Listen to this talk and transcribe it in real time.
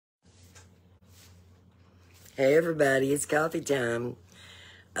Hey everybody, it's coffee time.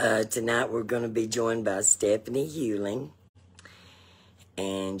 Tonight we're going to be joined by Stephanie Hewling,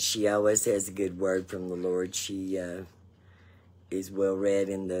 and she always has a good word from the Lord. She is well read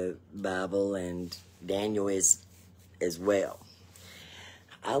in the Bible, and Daniel is as well.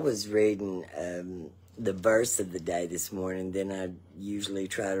 I was reading the verse of the day this morning, then I usually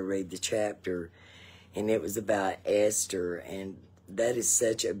try to read the chapter, and it was about Esther, and that is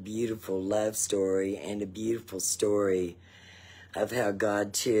such a beautiful love story and a beautiful story of how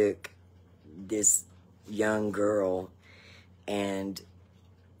God took this young girl and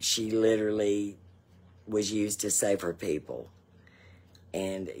she literally was used to save her people.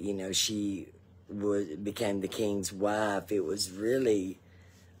 And, she became the king's wife. It was really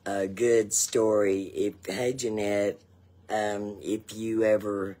a good story. Hey, Jeanette, if you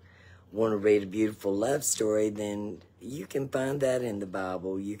ever want to read a beautiful love story, then you can find that in the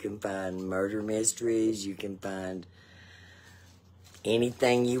Bible. You can find murder mysteries. You can find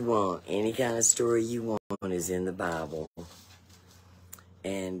anything you want. Any kind of story you want is in the Bible.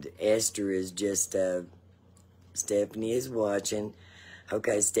 And Esther is just, Stephanie is watching.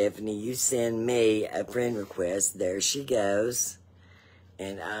 Okay, Stephanie, you send me a friend request. There she goes.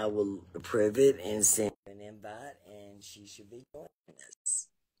 And I will approve it and send an invite, and she should be joining us.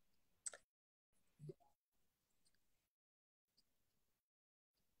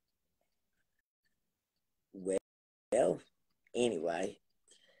 Well, anyway,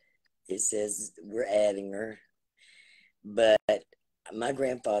 it says we're adding her. But my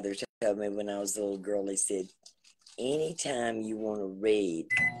grandfather told me when I was a little girl, he said, anytime you want to read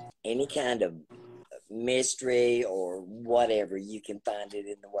any kind of mystery or whatever, you can find it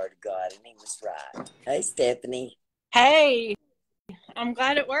in the Word of God. And he was right. Hey, Stephanie. Hey, I'm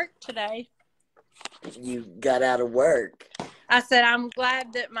glad it worked today. You got out of work. I said I'm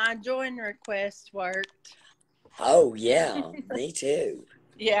glad that my join request worked. Oh, yeah, me too.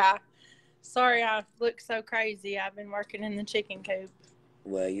 Yeah. Sorry I look so crazy. I've been working in the chicken coop.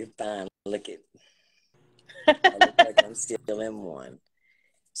 Well, you're fine. Look I look like I'm still in one.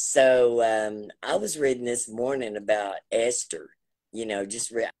 So I was reading this morning about Esther. I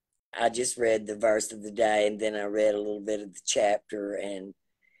just read the verse of the day, and then I read a little bit of the chapter, and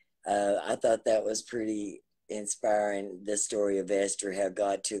I thought that was pretty inspiring, the story of Esther, how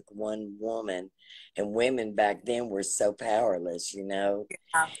God took one woman, and women back then were so powerless, Yeah.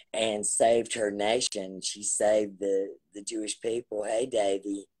 and saved her nation. She saved the Jewish people. Hey,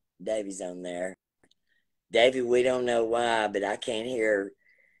 Davy. Davy's on there. Davy, we don't know why, but I can't hear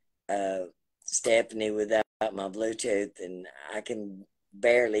Stephanie without my Bluetooth, and I can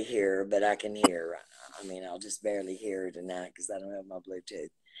barely hear her, but I can hear her. I mean, I'll just barely hear her tonight because I don't have my Bluetooth.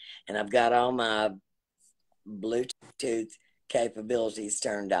 And I've got all my Bluetooth capabilities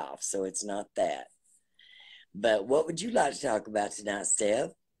turned off, so it's not that. But what would you like to talk about tonight,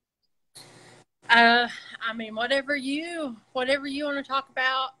 Steph? I mean, whatever you want to talk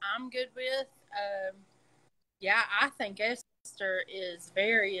about, I'm good with. Yeah, I think Esther is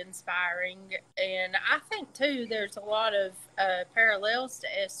very inspiring, and I think too there's a lot of parallels to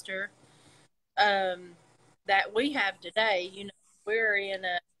Esther that we have today. We're in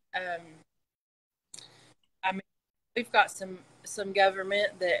a I mean, we've got some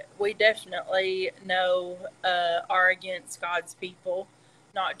government that we definitely know are against God's people,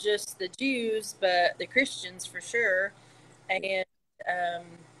 not just the Jews, but the Christians for sure. And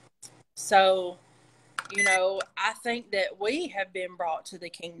so, I think that we have been brought to the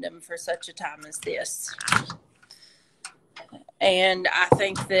kingdom for such a time as this. And I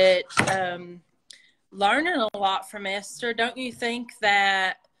think that learning a lot from Esther, don't you think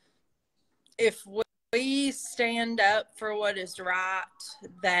that if we stand up for what is right,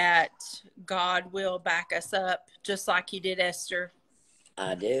 that God will back us up just like he did Esther?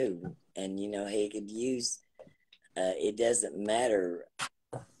 I do. And, he could use, it doesn't matter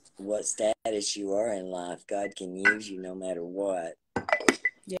what status you are in life. God can use you no matter what.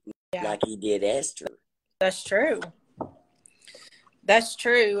 Yeah. Like he did Esther. That's true. That's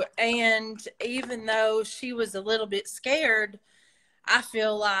true. And even though she was a little bit scared, I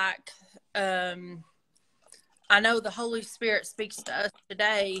feel like I know the Holy Spirit speaks to us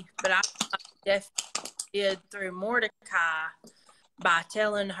today, but I definitely did through Mordecai by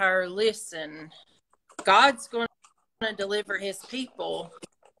telling her, listen, God's going to deliver his people.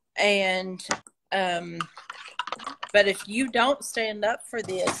 And, but if you don't stand up for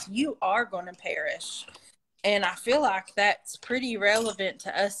this, you are going to perish. And I feel like that's pretty relevant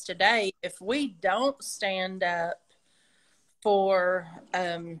to us today. If we don't stand up for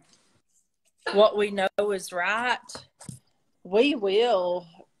what we know is right, we will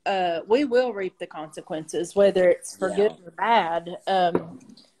we will reap the consequences, whether it's for Yeah. good or bad.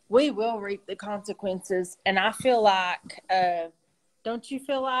 We will reap the consequences. And I feel like, don't you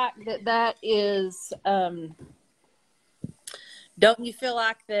feel like that is, don't you feel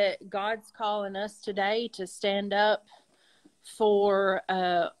like that God's calling us today to stand up for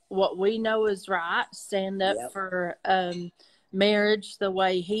what we know is right, stand up Yep. for marriage the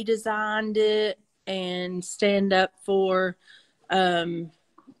way He designed it, and stand up for, stand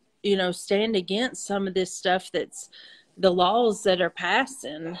against some of this stuff that's the laws that are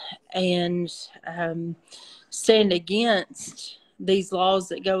passing, and stand against these laws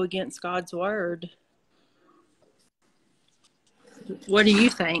that go against God's word. What do you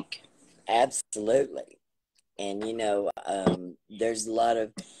think? Absolutely. And, there's a lot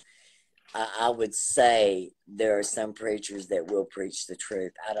of, I would say there are some preachers that will preach the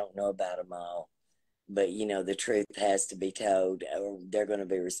truth. I don't know about them all. But, the truth has to be told, or they're going to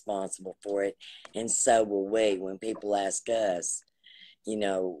be responsible for it. And so will we. When people ask us,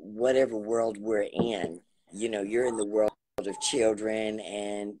 whatever world we're in, you're in the world of children,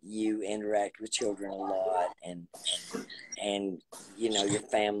 and you interact with children a lot, and your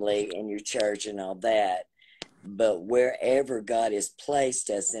family and your church and all that. But wherever God has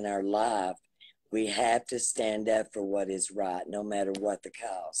placed us in our life, we have to stand up for what is right, no matter what the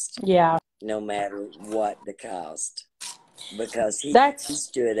cost. Yeah. No matter what the cost. Because he That's,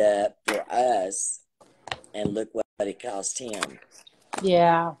 stood up for us, and look what it cost him.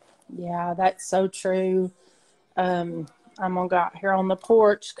 yeah, that's so true. I'm gonna go out here on the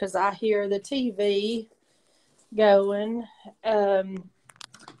porch because I hear the TV going.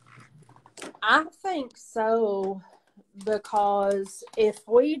 I think so, because if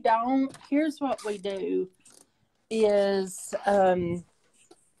we don't, here's what we do is,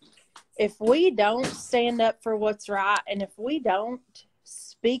 if we don't stand up for what's right, and if we don't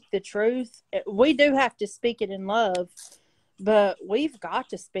speak the truth, we do have to speak it in love, but we've got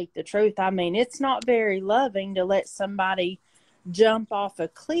to speak the truth. I mean, it's not very loving to let somebody jump off a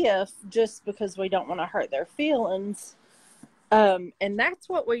cliff just because we don't want to hurt their feelings. And that's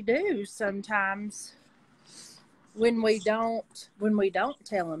what we do sometimes when we don't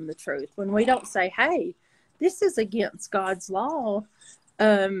tell them the truth, when we don't say, hey, this is against God's law.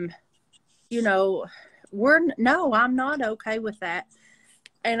 I'm not okay with that.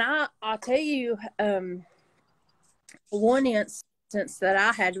 And I'll tell you, one instance that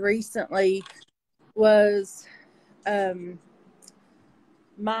I had recently was,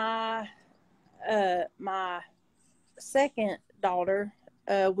 my second daughter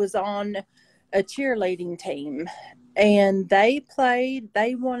was on a cheerleading team, and they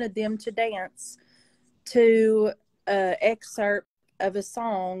wanted them to dance to an excerpt of a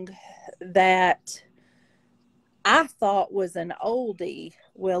song that I thought was an oldie.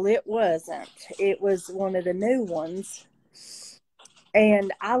 Well, it wasn't. It was one of the new ones.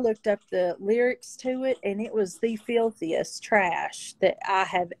 And I looked up the lyrics to it, and it was the filthiest trash that I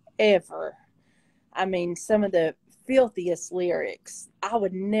have ever. I mean, some of the filthiest lyrics. I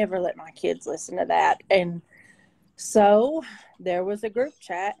would never let my kids listen to that. And so there was a group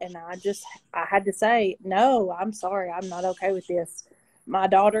chat, and I had to say, no, I'm sorry. I'm not okay with this. My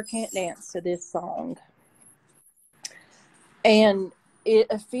daughter can't dance to this song. And it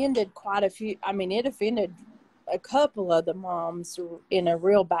offended quite a few. I mean, it offended a couple of the moms in a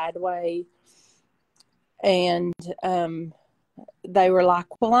real bad way. And they were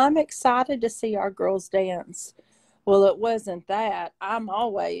like, well, I'm excited to see our girls dance. Well, it wasn't that. I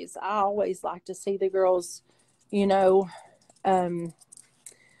always like to see the girls,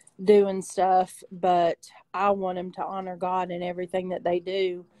 doing stuff, but I want them to honor God in everything that they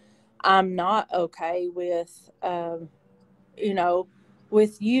do. I'm not okay with,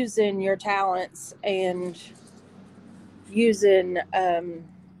 with using your talents and using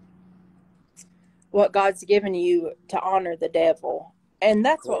what God's given you to honor the devil. And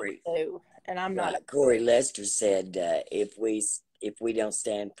that's Corey, what we do. And I'm not. right. Corey Lester said, if we don't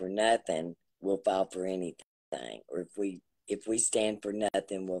stand for nothing, we'll fall for anything. Or if we stand for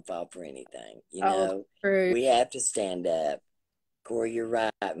nothing, we'll fall for anything. True. We have to stand up. Corey, you're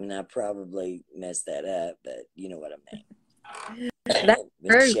right. I mean, I probably messed that up, but you know what I mean. That's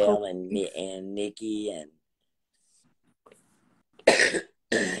Michelle true. and Nikki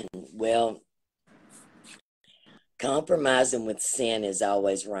well, compromising with sin is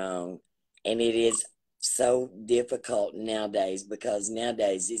always wrong, and it is so difficult nowadays, because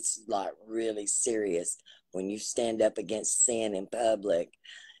nowadays it's like really serious. When you stand up against sin in public,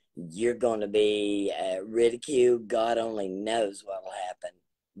 you're going to be ridiculed. God only knows what will happen,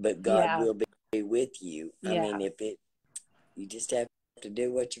 but God will be with you. I mean, you just have to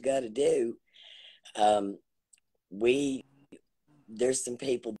do what you got to do. There's some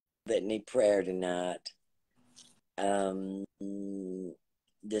people that need prayer tonight.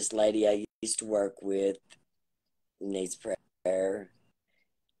 This lady I used to work with needs prayer,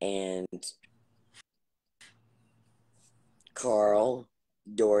 and Carl,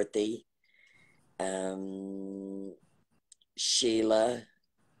 Dorothy, Sheila,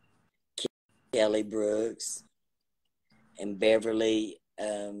 Kelly Brooks, and Beverly.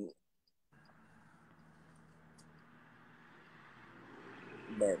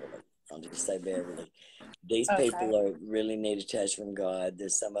 Beverly. I'll just say Beverly. These people really need a touch from God.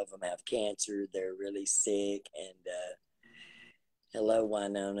 Some of them have cancer. They're really sick. And hello,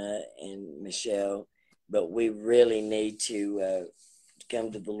 Winona and Michelle. But we really need to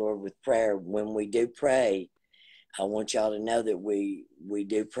come to the Lord with prayer. When we do pray, I want y'all to know that we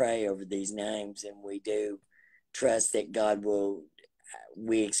do pray over these names, and we do trust that God will.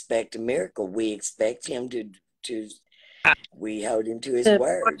 We expect a miracle. We expect Him to. We hold Him to His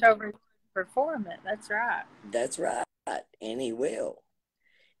word. Watch over, perform it. That's right. That's right, and He will.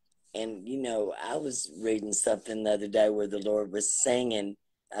 And you know, I was reading something the other day where the Lord was singing.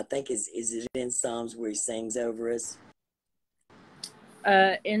 I think is it in Psalms where He sings over us?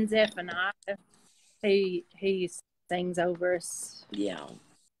 In Zephaniah, he sings over us. Yeah.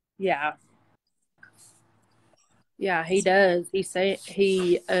 Yeah. Yeah, He does.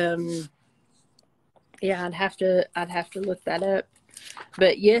 Yeah, I'd have to look that up.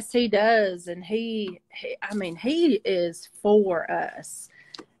 But yes, He does, and he is for us,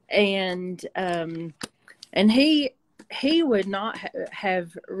 and he would not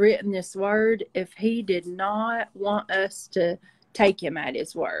have written this word if He did not want us to take Him at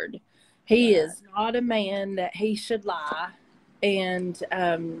His word. He is not a man that He should lie, and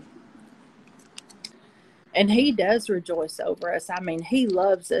He does rejoice over us. I mean, He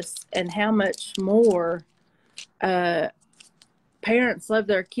loves us, and how much more parents love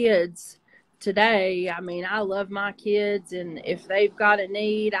their kids today. I mean, I love my kids, and if they've got a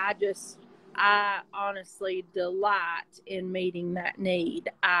need, I honestly delight in meeting that need.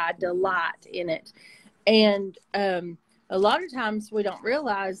 I delight in it. And a lot of times we don't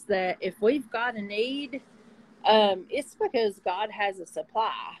realize that if we've got a need, it's because God has a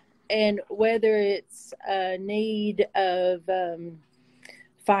supply. And whether it's a need of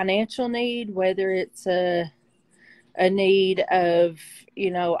financial need, whether it's a need of,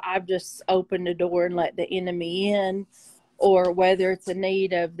 I've just opened the door and let the enemy in, or whether it's a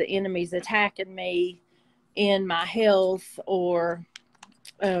need of the enemy's attacking me in my health, or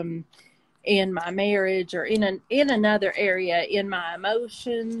in my marriage, or in another area, in my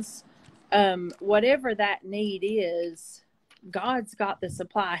emotions, whatever that need is, God's got the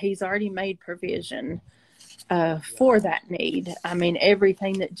supply. He's already made provision for that need. I mean,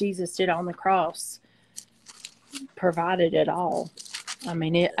 everything that Jesus did on the cross provided it all. I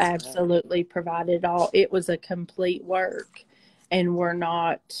mean, it absolutely provided it all. It was a complete work, and we're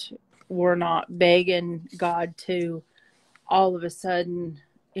not begging God to all of a sudden,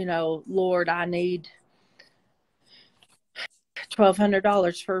 Lord, I need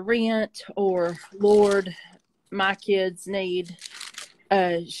 $1,200 for rent, or Lord, my kids need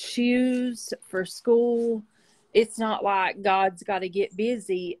shoes for school. It's not like God's got to get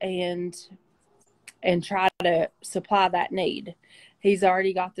busy and try to supply that need. He's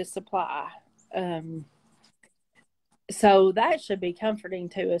already got the supply. So that should be comforting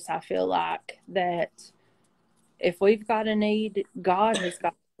to us. I feel like that if we've got a need, God has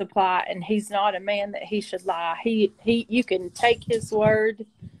got the supply, and He's not a man that He should lie. You can take His word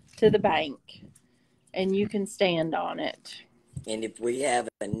to the bank, and you can stand on it. And if we have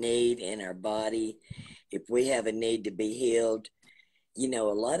a need in our body, if we have a need to be healed, a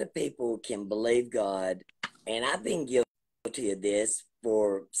lot of people can believe God, and I've been guilty of this,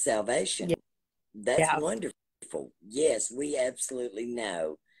 for salvation. Yeah. That's wonderful. Yes, we absolutely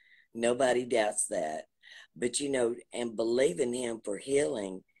know. Nobody doubts that. But, and believing Him for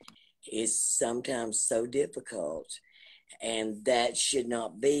healing is sometimes so difficult. And that should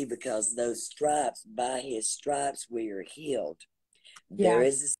not be, because those stripes, by His stripes, we are healed. Yeah. There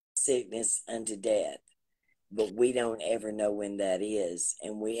is a sickness unto death, but we don't ever know when that is.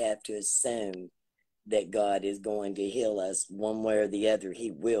 And we have to assume that God is going to heal us one way or the other.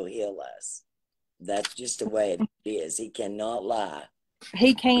 He will heal us. That's just the way it is. He cannot lie.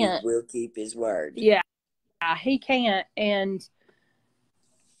 He can't. He will keep His word. Yeah, He can't. And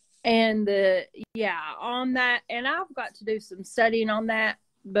on that, and I've got to do some studying on that.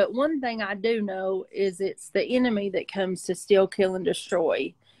 But one thing I do know is it's the enemy that comes to steal, kill, and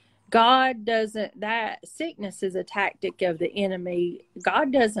destroy. God doesn't, that sickness is a tactic of the enemy.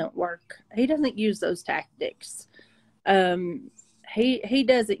 God doesn't work. He doesn't use those tactics. He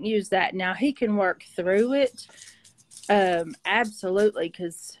doesn't use that. Now he can work through it. Absolutely.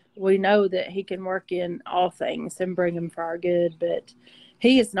 Cause we know that he can work in all things and bring them for our good, but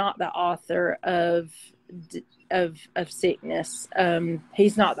he is not the author of sickness.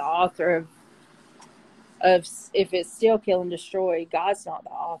 He's not the author of if it's still kill and destroy. God's not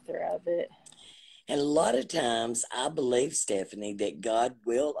the author of it. And a lot of times I believe, Stephanie, that God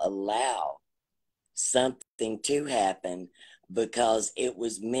will allow something to happen because it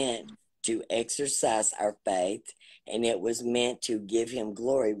was meant to exercise our faith, and it was meant to give him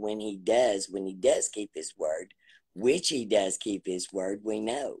glory when he does keep his word, which he does keep his word, we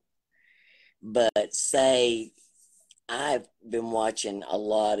know. But say I've been watching a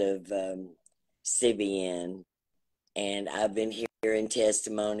lot of CBN, and I've been hearing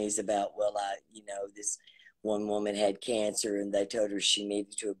testimonies about, well, this one woman had cancer and they told her she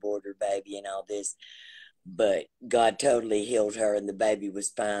needed to abort her baby and all this, but God totally healed her and the baby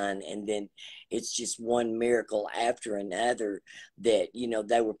was fine. And then it's just one miracle after another that,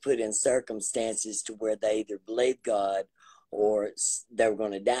 they were put in circumstances to where they either believed God or they were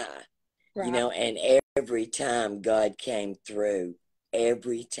going to die. Right. And every time God came through,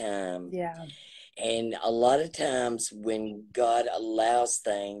 every time. Yeah. And a lot of times when God allows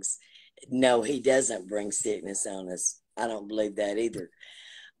things, no, he doesn't bring sickness on us. I don't believe that either.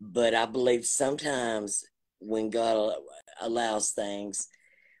 But I believe sometimes when God allows things,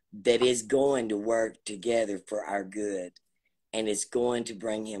 that is going to work together for our good, and it's going to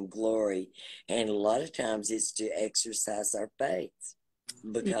bring him glory. And a lot of times it's to exercise our faith,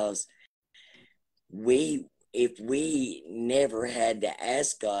 because if we never had to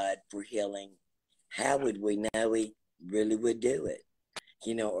ask God for healing, how would we know he really would do it?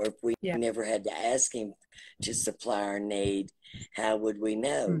 Or if we never had to ask him to supply our need, how would we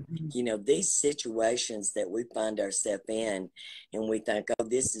know? Mm-hmm. These situations that we find ourselves in and we think, oh,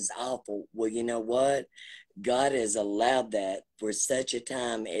 this is awful. Well, you know what? God has allowed that for such a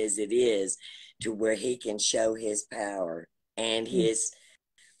time as it is, to where he can show his power and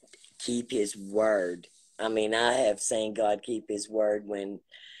keep his word. I mean, I have seen God keep his word when,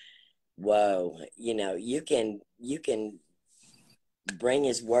 whoa, you can bring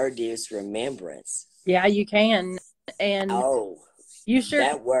his word to his remembrance. Yeah, you can. And you sure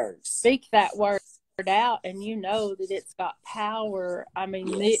that works. Speak that word out, and you know that it's got power. I mean,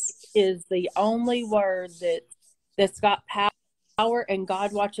 yes. It is the only word that's got power, and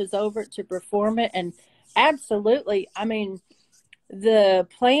God watches over it to perform it. And absolutely, I mean, the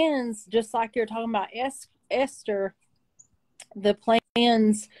plans, just like you're talking about Esther, the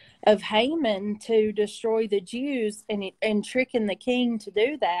plans of Haman to destroy the Jews and tricking the king to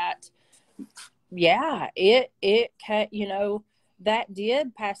do that. Yeah, it that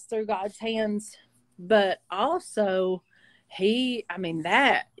did pass through God's hands, but also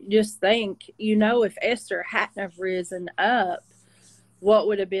that, just think, if Esther hadn't have risen up, what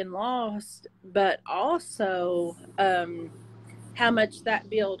would have been lost, but also how much that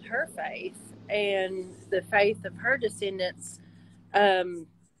built her faith and the faith of her descendants.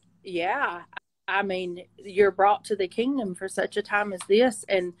 Yeah, I mean, you're brought to the kingdom for such a time as this,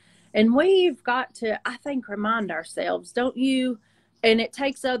 and we've got to, I think, remind ourselves, don't you? And it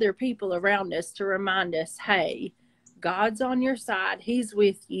takes other people around us to remind us, hey, God's on your side. He's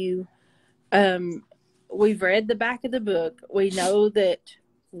with you. We've read the back of the book. We know that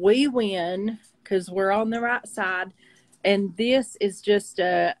we win because we're on the right side. And this is just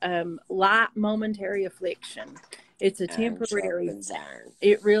a light momentary affliction. It's a temporary. Iron.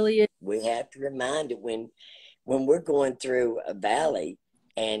 It really is. We have to remind it when we're going through a valley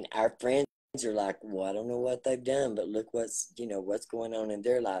and our friends are like, well, I don't know what they've done, but look what's going on in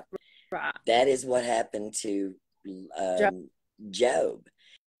their life. Right. That is what happened to Job.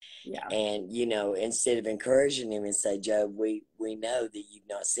 Yeah. And, instead of encouraging him and say, Job, we know that you've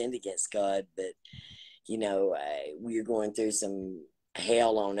not sinned against God, but, we're going through some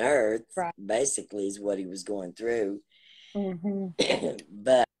hell on earth, right. Basically is what he was going through. Mm-hmm.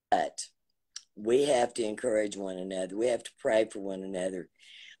 But we have to encourage one another. We have to pray for one another.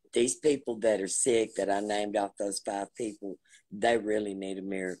 These people that are sick that I named off, those 5 people, they really need a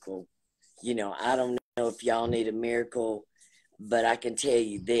miracle. I don't know if y'all need a miracle, but I can tell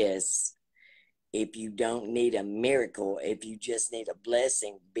you this. If you don't need a miracle, if you just need a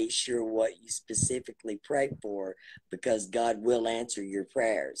blessing, be sure what you specifically pray for, because God will answer your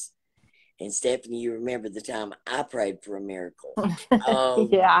prayers. And Stephanie, you remember the time I prayed for a miracle. Oh,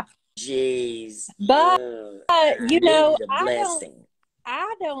 yeah. jeez. But, I needed a I blessing.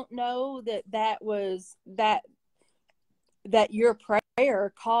 I don't know that your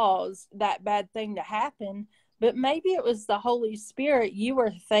prayer caused that bad thing to happen, but maybe it was the Holy Spirit. You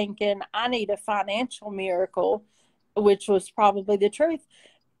were thinking, I need a financial miracle, which was probably the truth.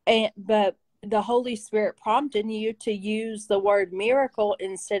 But the Holy Spirit prompted you to use the word miracle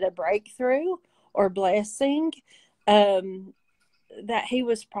instead of breakthrough or blessing. That He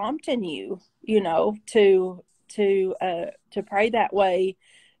was prompting you, to pray that way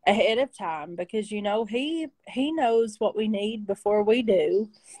ahead of time, because He knows what we need before we do,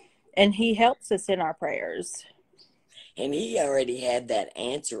 and He helps us in our prayers. And He already had that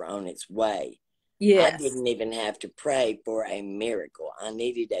answer on its way. I Yes. didn't even have to pray for a miracle. I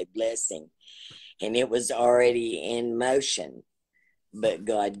needed a blessing, and it was already in motion. But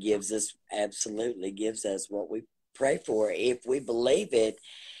God absolutely gives us what we pray for if we believe it,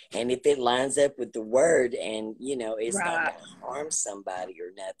 and if it lines up with the word, and it's not Right. going to harm somebody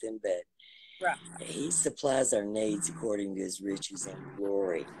or nothing, but Right. He supplies our needs according to His riches and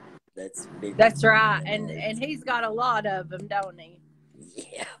glory. That's bigger That's than right. And words. He's got a lot of them, don't He?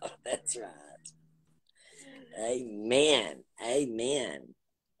 Yeah, that's right. Amen. Amen.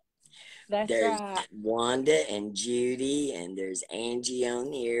 That's There's right. Wanda and Judy, and there's Angie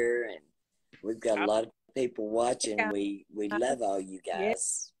on here, and we've got a lot of people watching. We love all you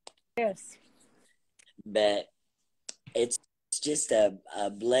guys. Yes. But it's just a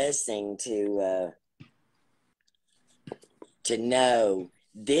blessing to know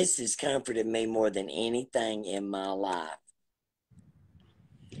this has comforted me more than anything in my life.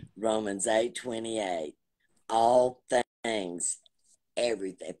 Romans 8:28. All things,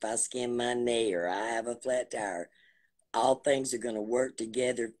 everything. If I skin my knee or I have a flat tire, all things are going to work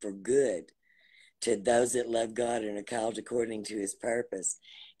together for good to those that love God and are called according to His purpose.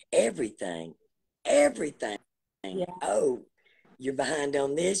 Everything. Yeah. Oh, you're behind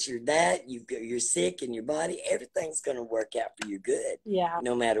on this, you're that, you're sick in your body. Everything's going to work out for your good, Yeah.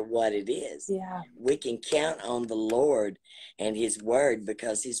 no matter what it is. Yeah. We can count on the Lord and His word,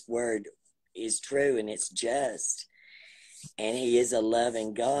 because His word is true and it's just. And He is a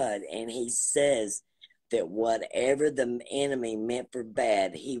loving God. And He says that whatever the enemy meant for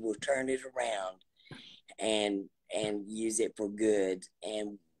bad, He will turn it around and use it for good.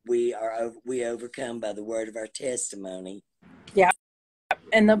 And we overcome by the word of our testimony. Yeah.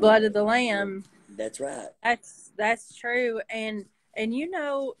 And the blood of the Lamb. That's right. That's true. And I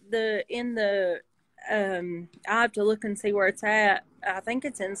have to look and see where it's at. I think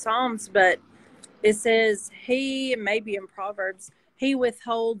it's in Psalms, but it says He, maybe in Proverbs, He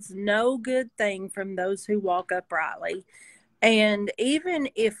withholds no good thing from those who walk uprightly. And even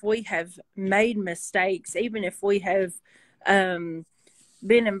if we have made mistakes, even if we have been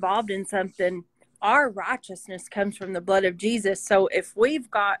involved in something, our righteousness comes from the blood of Jesus. So if we've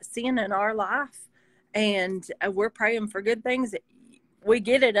got sin in our life and we're praying for good things, we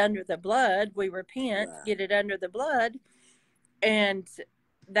get it under the blood. We repent, Right. get it under the blood, and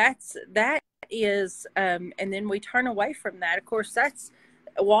that is, and then we turn away from that. Of course, that's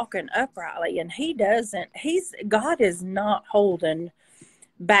walking uprightly, and God is not holding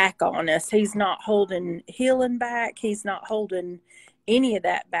back on us. He's not holding healing back. He's not holding any of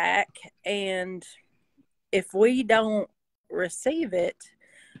that back. And if we don't receive it,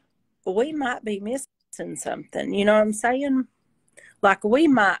 we might be missing something. You know what I'm saying? Like we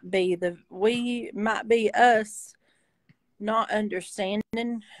might be us not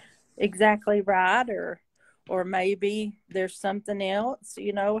understanding exactly right, or maybe there's something else.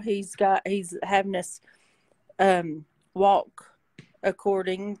 He's having us walk a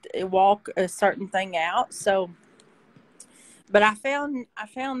certain thing out. So, but I found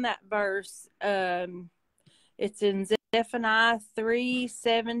that verse. It's in Zephaniah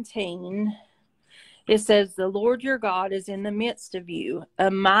 3:17. It says, "The Lord your God is in the midst of you,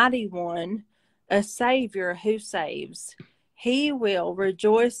 a mighty one, a Savior who saves. He will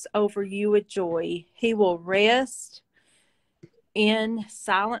rejoice over you with joy. He will rest in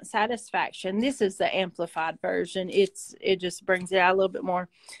silent satisfaction." This is the amplified version. It just brings it out a little bit more.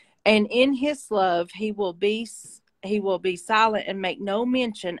 "And in His love, He will be silent and make no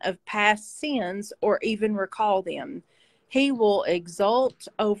mention of past sins or even recall them. He will exult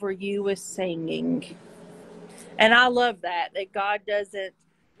over you with singing." And I love that God doesn't,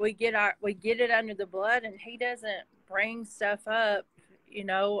 we get it under the blood, and He doesn't bring stuff up,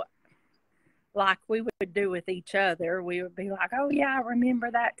 like we would do with each other. We would be like, "Oh yeah, I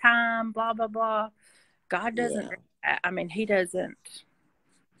remember that time, blah, blah, blah." God doesn't, I mean, He doesn't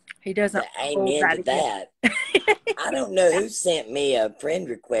hold Amen that to against. that. I don't know who sent me a friend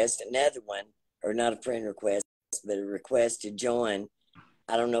request, another one, or not a friend request, but a request to join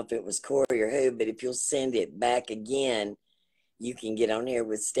I don't know if it was Corey or who, but if you'll send it back again, you can get on here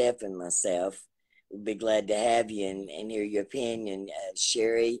with Steph and myself. We'll be glad to have you and hear your opinion.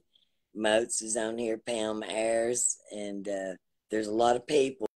 Cheri Moats is on here, Pam Ayers, and there's a lot of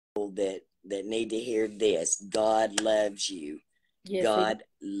people that need to hear this. God loves you. Yes, God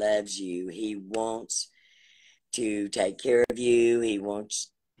loves you. He wants to take care of you. He wants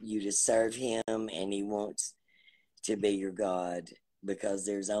you to serve him, and he wants to be your God, because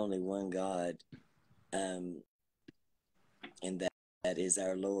there's only one God, and that is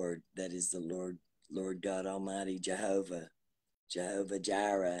our Lord. That is the Lord God Almighty, Jehovah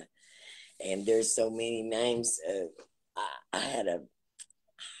Jireh. And there's so many names. I had I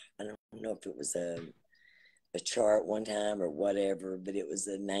don't know if it was a chart one time or whatever, but it was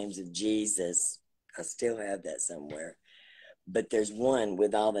the names of Jesus. I still have that somewhere. But there's one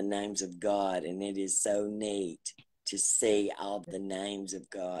with all the names of God, and it is so neat to see all the names of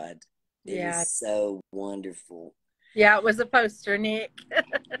God. It is so wonderful. Yeah, it was a poster, Nick.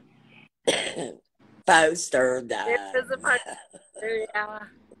 Poster. It was a poster, yeah.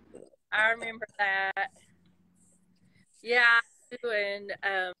 I remember that. Yeah,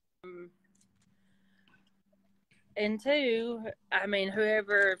 and two, I mean,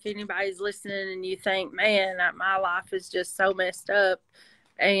 whoever, if anybody's listening and you think, man, my life is just so messed up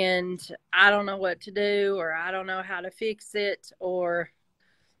and I don't know what to do, or I don't know how to fix it, or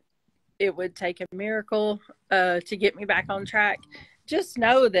it would take a miracle to get me back on track, just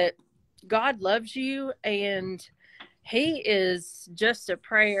know that God loves you, and he is just a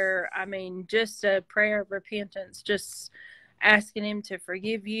prayer. I mean, just a prayer of repentance, just asking him to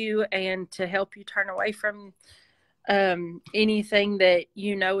forgive you and to help you turn away from anything that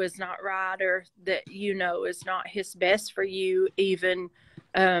you know is not right, or that you know is not his best for you even.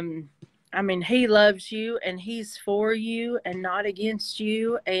 I mean, he loves you and he's for you and not against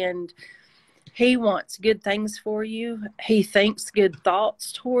you, and he wants good things for you. He thinks good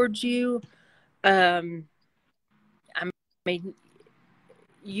thoughts towards you. I mean,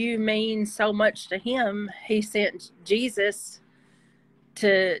 you mean so much to him. He sent Jesus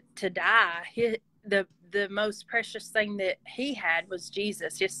to die. The most precious thing that he had was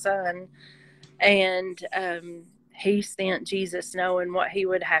Jesus, his son, and he sent Jesus knowing what he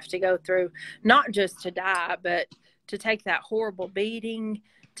would have to go through, not just to die, but to take that horrible beating,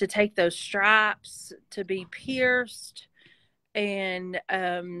 to take those stripes, to be pierced, and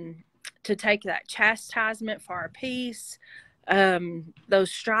to take that chastisement for our peace,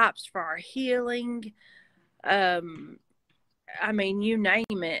 those stripes for our healing. I mean, you name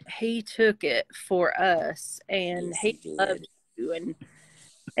it, he took it for us, and yes, he loves you,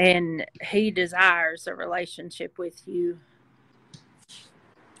 and he desires a relationship with you.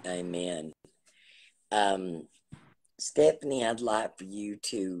 Amen. Stephanie, I'd like for you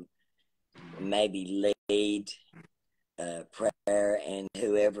to maybe lead prayer, and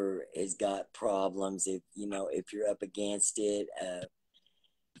whoever has got problems, if you're up against it,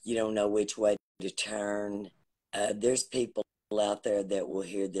 you don't know which way to turn. There's people out there that will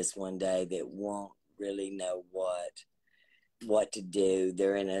hear this one day that won't really know what to do.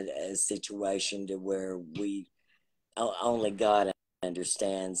 They're in a situation to where only God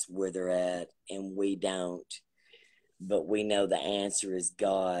understands where they're at, and we don't. But we know the answer is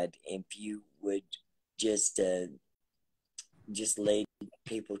God. If you would just lead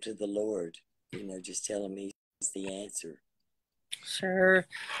people to the Lord, just tell them he's the answer. Sure.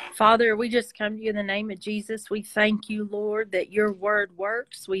 Father, we just come to you in the name of Jesus. We thank you, Lord, that your word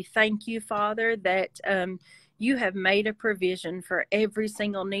works. We thank you, Father, that you have made a provision for every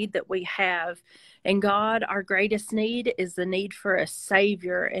single need that we have. And God, our greatest need is the need for a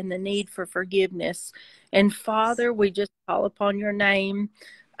Savior and the need for forgiveness. And Father, we just call upon your name.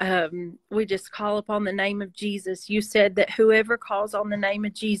 We just call upon the name of Jesus. You said that whoever calls on the name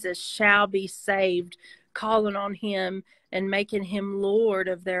of Jesus shall be saved, calling on him and making him Lord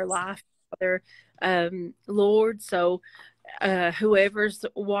of their life, Father. Lord, so whoever's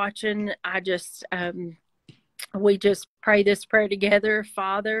watching, we just pray this prayer together.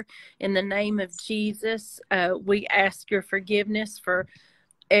 Father, in the name of Jesus, we ask your forgiveness for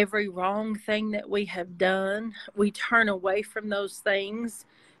every wrong thing that we have done. We turn away from those things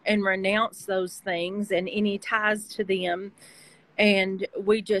and renounce those things and any ties to them. And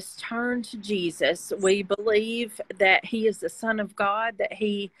we just turn to Jesus. We believe that he is the Son of God, that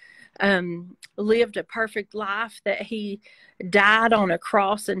he lived a perfect life, that he died on a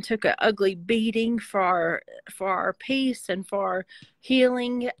cross and took an ugly beating for our peace and for our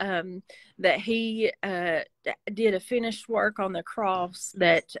healing, that he did a finished work on the cross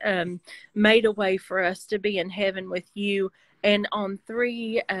that made a way for us to be in heaven with you And on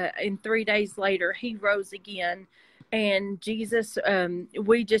 3 days later, he rose again. And Jesus,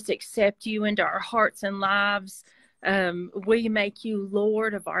 we just accept you into our hearts and lives. We make you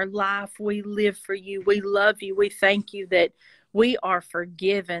Lord of our life. We live for you. We love you. We thank you that we are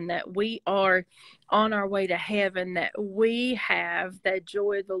forgiven, that we are on our way to heaven, that we have that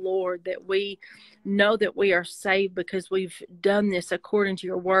joy of the Lord, that we know that we are saved because we've done this according to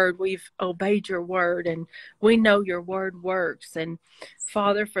your word. We've obeyed your word, and we know your word works. And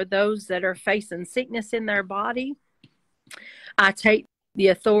Father, for those that are facing sickness in their body, I take the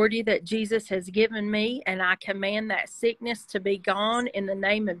authority that Jesus has given me, and I command that sickness to be gone in the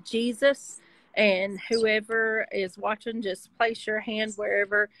name of Jesus. And whoever is watching, just place your hand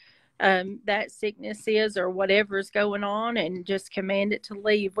wherever that sickness is or whatever is going on, and just command it to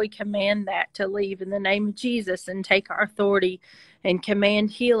leave. We command that to leave in the name of Jesus, and take our authority and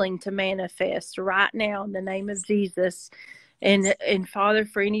command healing to manifest right now in the name of Jesus. And Father,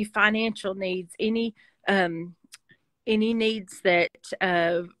 for any financial needs, any needs that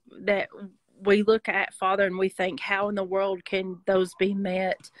we look at, Father, and we think, how in the world can those be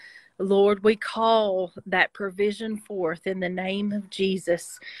met? Lord, we call that provision forth in the name of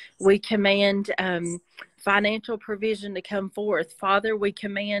Jesus. We command financial provision to come forth. Father, we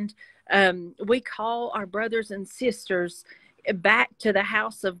command, we call our brothers and sisters back to the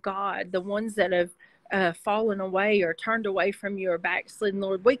house of God, the ones that have fallen away or turned away from you or backslidden,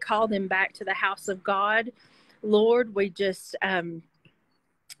 Lord. We call them back to the house of God. Lord, we just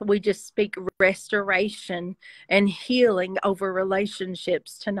speak restoration and healing over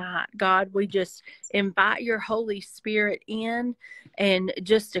relationships tonight. God, we just invite your Holy Spirit in and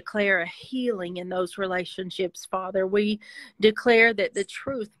just declare a healing in those relationships, Father. We declare that the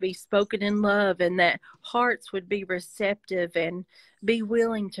truth be spoken in love, and that hearts would be receptive and be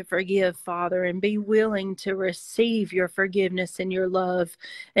willing to forgive, Father, and be willing to receive your forgiveness and your love.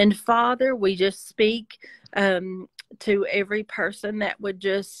 And Father, we just speak to every person that would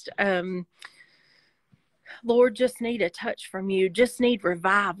just, Lord, just need a touch from you, just need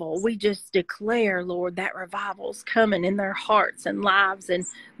revival. We just declare, Lord, that revival's coming in their hearts and lives. And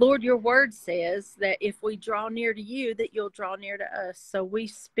Lord, your word says that if we draw near to you, that you'll draw near to us. So we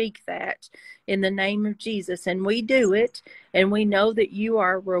speak that in the name of Jesus, and we do it. And we know that you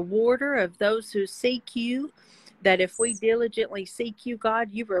are a rewarder of those who seek you, that if we diligently seek you, God,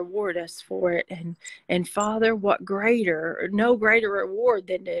 you reward us for it. And Father, what greater, no greater reward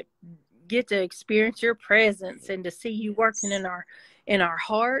than to get to experience your presence and to see you working in our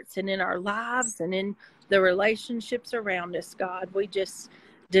hearts and in our lives and in the relationships around us, God. We just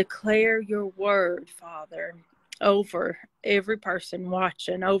declare your word, Father, over every person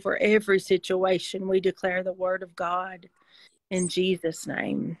watching, over every situation. We declare the word of God in Jesus'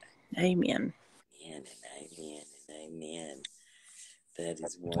 name. Amen. Amen and amen and amen. That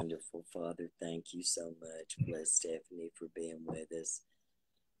is wonderful, Father. Thank you so much. Bless Stephanie for being with us.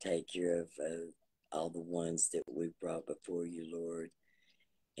 Take care of all the ones that we've brought before you, Lord.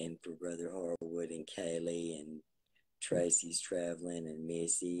 And for Brother Harwood and Kaylee and Tracy's traveling and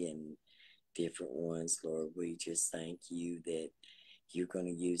Missy and different ones, Lord, we just thank you that you're going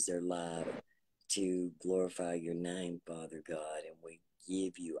to use their life to glorify your name, Father God. And we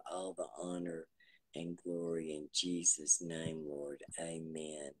give you all the honor and glory in Jesus' name, Lord.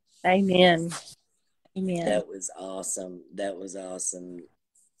 Amen. Amen. Amen. That was awesome. That was awesome.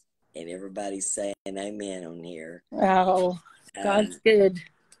 And everybody's saying amen on here. Oh, God's good.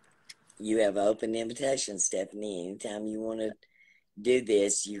 You have an open invitation, Stephanie. Anytime you want to do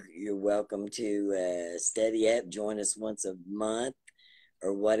this, you're welcome to study up, join us once a month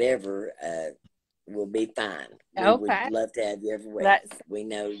or whatever. We'll be fine. We Okay. would love to have you every week. We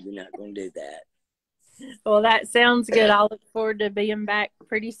know you're not going to do that. Well, that sounds good. I'll look forward to being back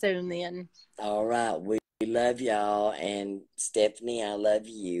pretty soon then. All right. We love y'all. And Stephanie, I love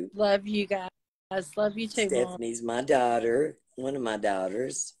you. Love you guys. Love you too, Mom. Stephanie's my daughter, one of my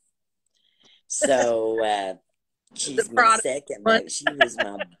daughters. So she's my second baby. She was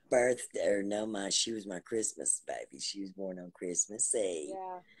my birthday, or no, she was my Christmas baby. She was born on Christmas Eve.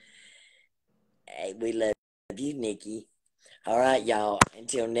 Yeah. Hey, we love you, Nikki. All right, y'all.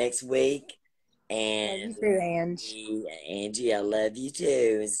 Until next week. And love you too, Angie. Angie, I love you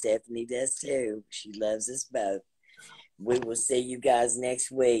too. And Stephanie does too. She loves us both. We will see you guys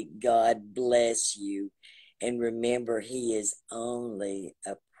next week. God bless you. And remember, He is only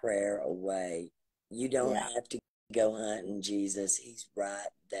a prayer away. You don't have to go hunting Jesus. He's right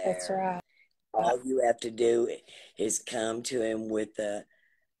there. That's right. All you have to do is come to Him with a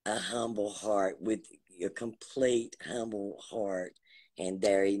humble heart, with a complete humble heart, and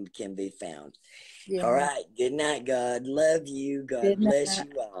there he can be found. Yeah. All right. Good night, God. Love you. God Good bless night.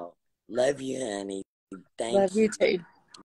 you all. Love you, honey. Thank Love you. you too.